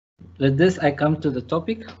with this, I come to the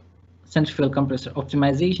topic, centrifugal compressor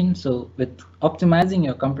optimization. So with optimizing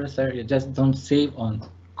your compressor, you just don't save on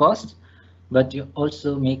cost, but you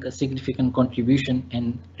also make a significant contribution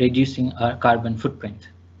in reducing our carbon footprint.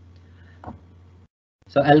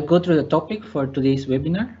 So I'll go through the topic for today's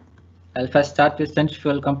webinar. I'll first start with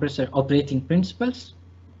centrifugal compressor operating principles,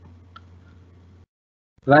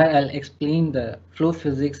 where I'll explain the flow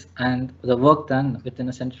physics and the work done within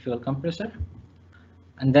a centrifugal compressor.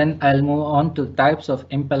 And then I'll move on to types of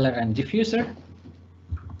impeller and diffuser,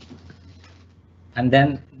 and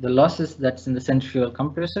then the losses that's in the centrifugal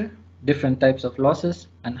compressor, different types of losses,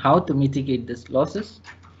 and how to mitigate these losses.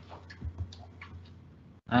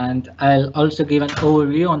 And I'll also give an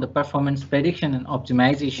overview on the performance prediction and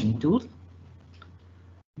optimization tool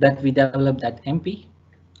that we developed at MP.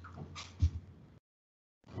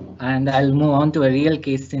 And I'll move on to a real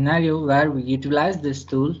case scenario where we utilize this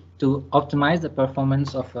tool to optimize the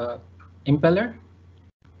performance of an impeller.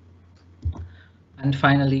 And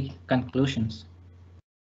finally, conclusions.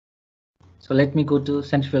 So let me go to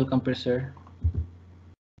centrifugal compressor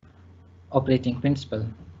operating principle.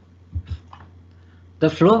 The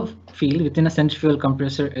flow field within a centrifugal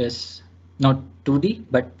compressor is not 2D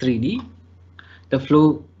but 3D. The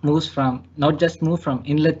flow moves from not just move from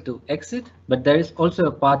inlet to exit, but there is also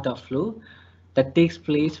a path of flow that takes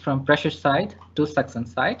place from pressure side to suction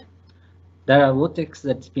side. There are vortexes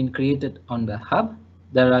that's been created on the hub.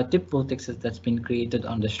 There are tip vortexes that's been created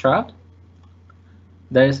on the shroud.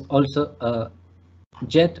 There is also a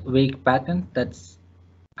jet wake pattern that's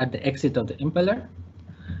at the exit of the impeller.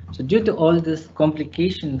 So due to all these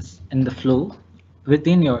complications in the flow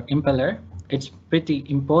within your impeller, it's pretty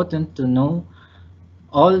important to know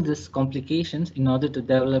all these complications in order to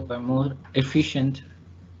develop a more efficient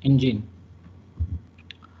engine.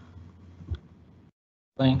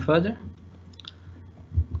 Going further,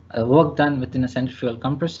 work done within a centrifugal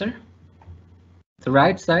compressor. The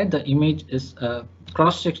right side, the image is a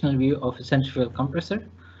cross-sectional view of a centrifugal compressor.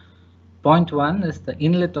 Point 1 is the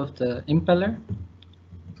inlet of the impeller.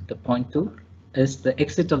 The point 2 is the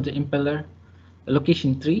exit of the impeller.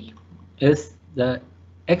 Location 3 is the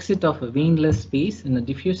exit of a vaneless space in the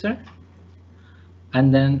diffuser.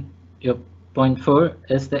 And then your point 4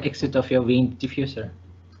 is the exit of your vane diffuser.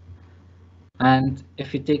 And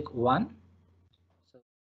if you take 1,